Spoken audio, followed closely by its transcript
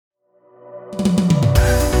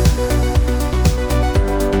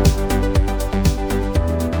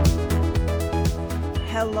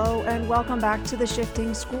welcome back to the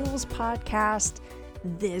Shifting Schools podcast.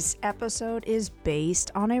 This episode is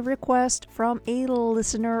based on a request from a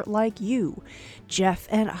listener like you. Jeff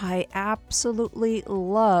and I absolutely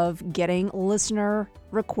love getting listener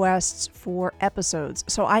requests for episodes,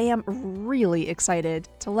 so I am really excited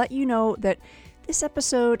to let you know that this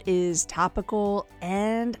episode is topical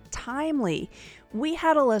and timely. We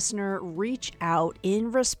had a listener reach out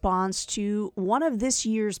in response to one of this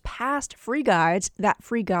year's past free guides. That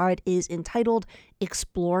free guide is entitled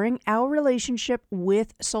Exploring Our Relationship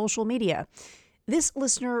with Social Media. This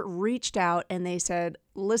listener reached out and they said,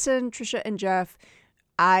 "Listen, Trisha and Jeff,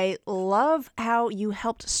 I love how you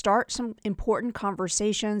helped start some important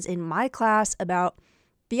conversations in my class about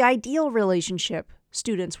the ideal relationship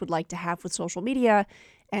students would like to have with social media.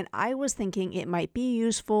 And I was thinking it might be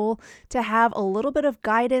useful to have a little bit of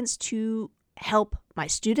guidance to help my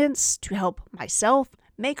students, to help myself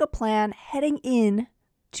make a plan heading in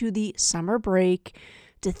to the summer break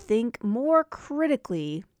to think more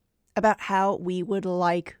critically about how we would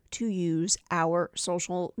like to use our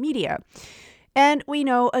social media." And we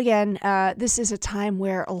know, again, this is a time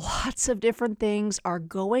where lots of different things are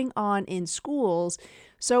going on in schools.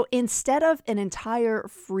 So instead of an entire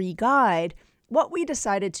free guide, what we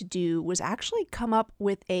decided to do was actually come up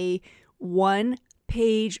with a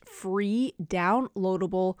one-page free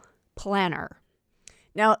downloadable planner.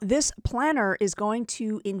 Now, this planner is going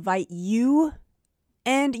to invite you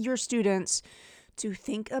and your students to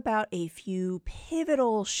think about a few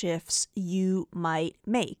pivotal shifts you might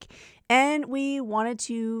make. And we wanted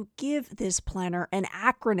to give this planner an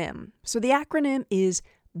acronym. So the acronym is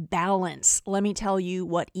BALANCE. Let me tell you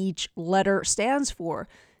what each letter stands for.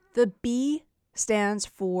 The B stands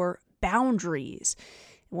for boundaries.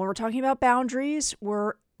 When we're talking about boundaries,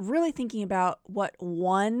 we're really thinking about what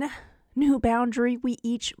one new boundary we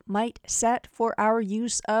each might set for our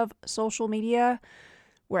use of social media.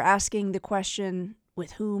 We're asking the question,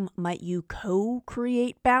 with whom might you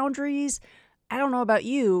co-create boundaries? I don't know about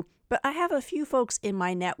you, but I have a few folks in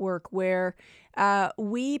my network where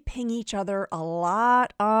we ping each other a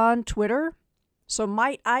lot on Twitter. So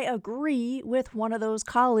might I agree with one of those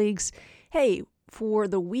colleagues, hey, for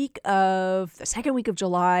the second week of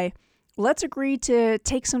July, let's agree to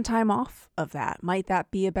take some time off of that. Might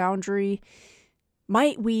that be a boundary?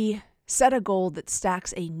 Might we set a goal that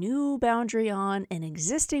stacks a new boundary on an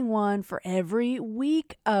existing one for every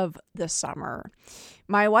week of the summer?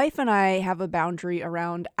 My wife and I have a boundary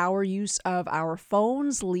around our use of our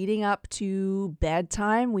phones leading up to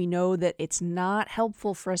bedtime. We know that it's not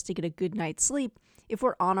helpful for us to get a good night's sleep if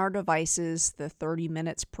we're on our devices the 30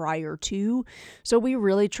 minutes prior to. So we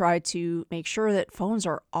really try to make sure that phones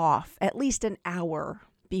are off at least an hour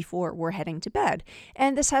before we're heading to bed.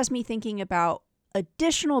 And this has me thinking about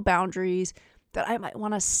additional boundaries that I might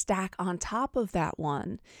want to stack on top of that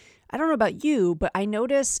one. I don't know about you, but I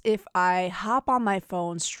notice if I hop on my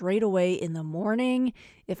phone straight away in the morning,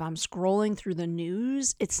 if I'm scrolling through the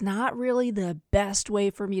news, it's not really the best way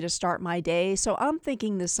for me to start my day. So I'm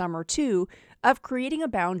thinking this summer too of creating a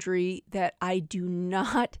boundary that I do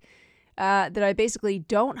not, that I basically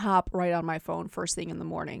don't hop right on my phone first thing in the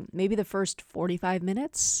morning. Maybe the first 45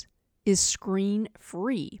 minutes is screen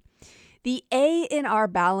free. The A in our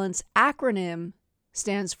BALANCE acronym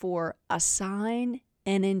stands for assign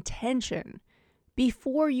an intention.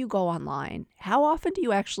 Before you go online, how often do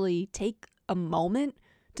you actually take a moment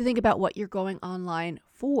to think about what you're going online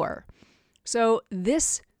for? So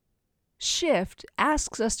this shift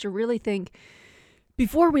asks us to really think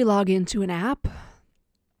before we log into an app,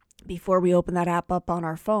 before we open that app up on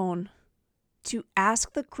our phone, to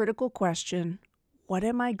ask the critical question, what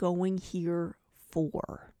am I going here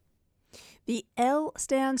for? The L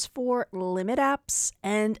stands for limit apps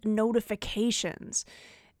and notifications.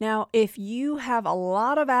 Now, if you have a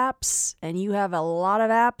lot of apps and you have a lot of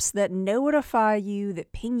apps that notify you,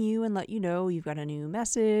 that ping you and let you know you've got a new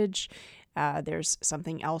message, there's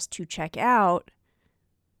something else to check out,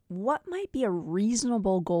 what might be a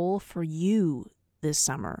reasonable goal for you this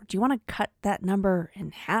summer? Do you want to cut that number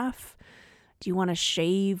in half? Do you want to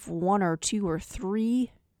shave 1 or 2 or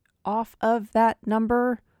 3 off of that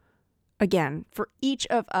number? Again, for each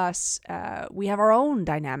of us, we have our own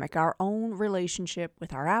dynamic, our own relationship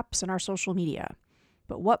with our apps and our social media.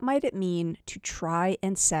 But what might it mean to try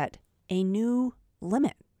and set a new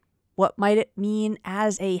limit? What might it mean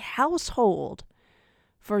as a household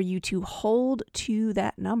for you to hold to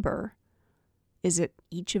that number? Is it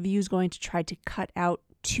each of you is going to try to cut out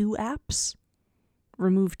 2 apps?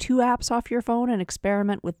 Remove 2 apps off your phone and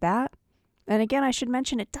experiment with that? And again, I should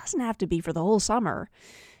mention it doesn't have to be for the whole summer.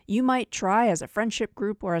 You might try as a friendship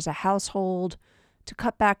group or as a household to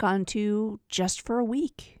cut back onto just for a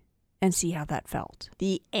week and see how that felt.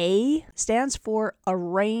 The A stands for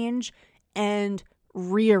arrange and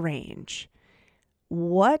rearrange.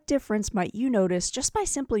 What difference might you notice just by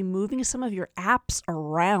simply moving some of your apps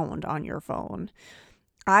around on your phone?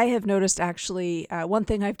 I have noticed actually, one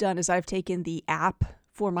thing I've done is I've taken the app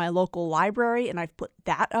for my local library and I've put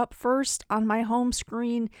that up first on my home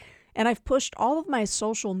screen, and I've pushed all of my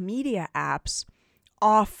social media apps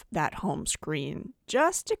off that home screen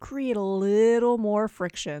just to create a little more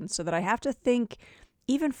friction so that I have to think,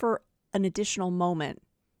 even for an additional moment,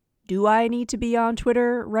 do I need to be on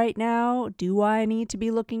Twitter right now? Do I need to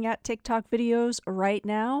be looking at TikTok videos right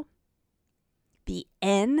now? The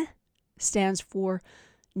N stands for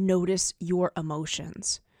notice your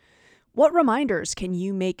emotions. What reminders can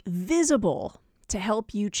you make visible to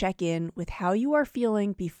help you check in with how you are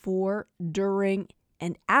feeling before, during,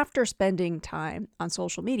 and after spending time on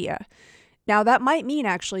social media? Now, that might mean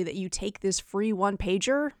actually that you take this free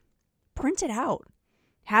one-pager, print it out,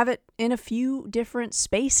 have it in a few different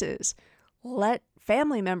spaces. Let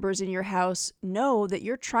family members in your house know that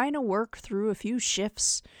you're trying to work through a few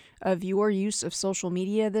shifts of your use of social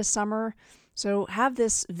media this summer. So have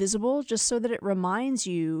this visible just so that it reminds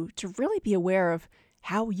you to really be aware of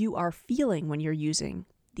how you are feeling when you're using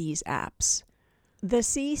these apps. The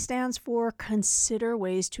C stands for consider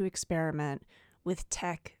ways to experiment with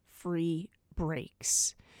tech-free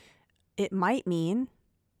breaks. It might mean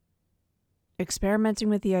experimenting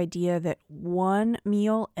with the idea that one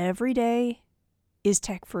meal every day is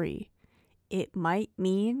tech-free. It might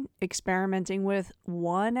mean experimenting with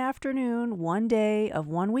one afternoon, one day of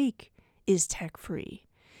one week is tech-free.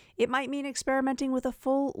 It might mean experimenting with a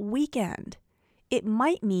full weekend. It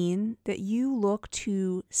might mean that you look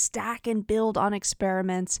to stack and build on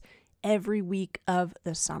experiments every week of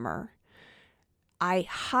the summer. I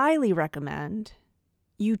highly recommend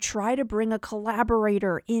you try to bring a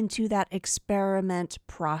collaborator into that experiment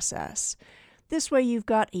process. This way you've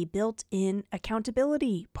got a built-in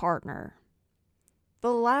accountability partner.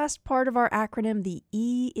 The last part of our acronym, the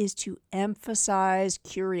E, is to emphasize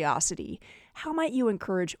curiosity. How might you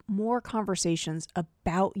encourage more conversations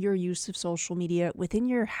about your use of social media within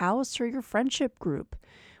your house or your friendship group?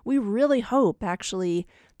 We really hope, actually,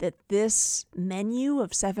 that this menu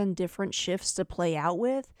of 7 different shifts to play out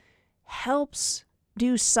with helps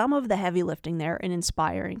do some of the heavy lifting there and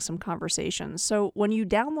inspiring some conversations. So when you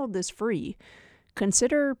download this free,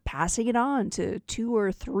 consider passing it on to 2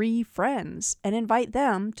 or 3 friends and invite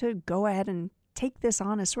them to go ahead and take this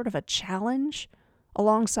on as sort of a challenge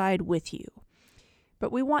alongside with you.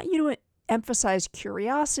 But we want you to emphasize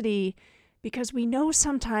curiosity because we know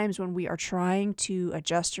sometimes when we are trying to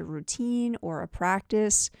adjust a routine or a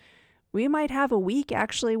practice, we might have a week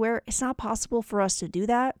actually where it's not possible for us to do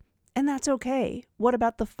that, and that's okay. What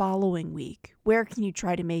about the following week? Where can you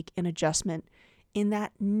try to make an adjustment in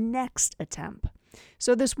that next attempt?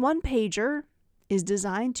 So this one-pager is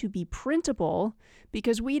designed to be printable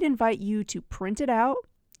because we'd invite you to print it out,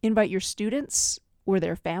 invite your students or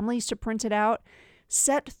their families to print it out,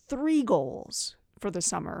 set 3 goals for the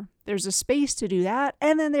summer. There's a space to do that,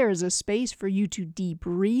 and then there is a space for you to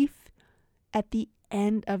debrief at the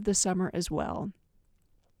end of the summer as well.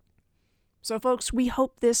 So folks, we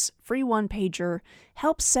hope this free one-pager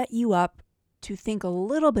helps set you up to think a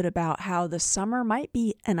little bit about how the summer might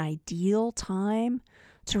be an ideal time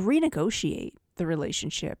to renegotiate the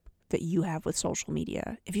relationship that you have with social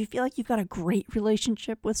media. If you feel like you've got a great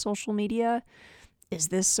relationship with social media, is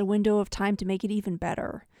this a window of time to make it even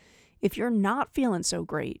better? If you're not feeling so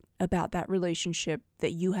great about that relationship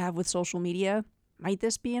that you have with social media, might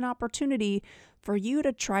this be an opportunity for you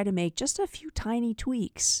to try to make just a few tiny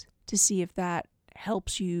tweaks to see if that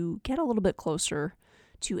helps you get a little bit closer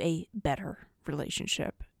to a better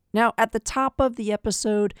relationship? Now, at the top of the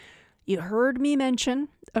episode, you heard me mention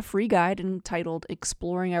a free guide entitled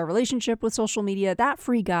Exploring Our Relationship with Social Media. That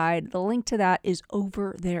free guide, the link to that is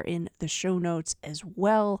over there in the show notes as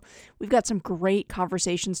well. We've got some great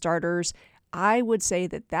conversation starters. I would say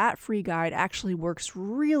that that free guide actually works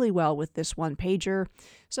really well with this one-pager.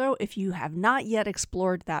 So if you have not yet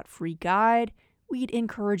explored that free guide, we'd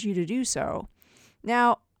encourage you to do so.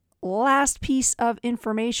 Now, last piece of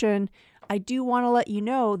information, I do want to let you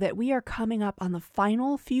know that we are coming up on the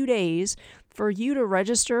final few days for you to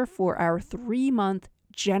register for our 3-month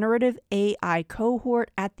generative AI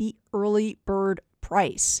cohort at the early bird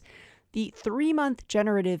price. The 3-month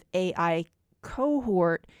generative AI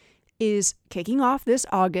cohort is kicking off this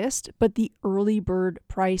August, but the early bird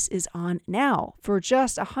price is on now. For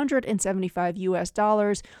just $175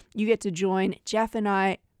 US, you get to join Jeff and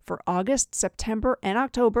I For August, September, and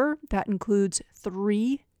October, that includes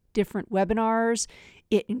 3 different webinars.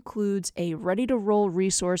 It includes a ready-to-roll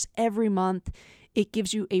resource every month. It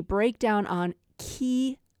gives you a breakdown on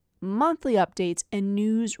key monthly updates and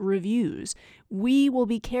news reviews. We will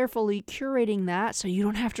be carefully curating that so you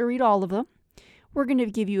don't have to read all of them. We're going to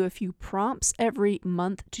give you a few prompts every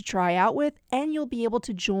month to try out with, and you'll be able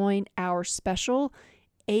to join our special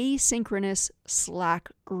asynchronous Slack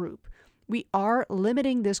group. We are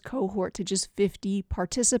limiting this cohort to just 50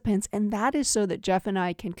 participants, and that is so that Jeff and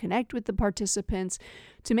I can connect with the participants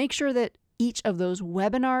to make sure that each of those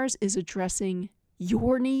webinars is addressing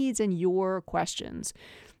your needs and your questions.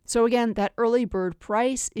 So again, that early bird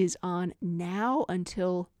price is on now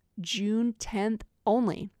until June 10th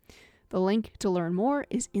only. The link to learn more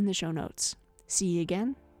is in the show notes. See you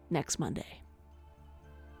again next Monday.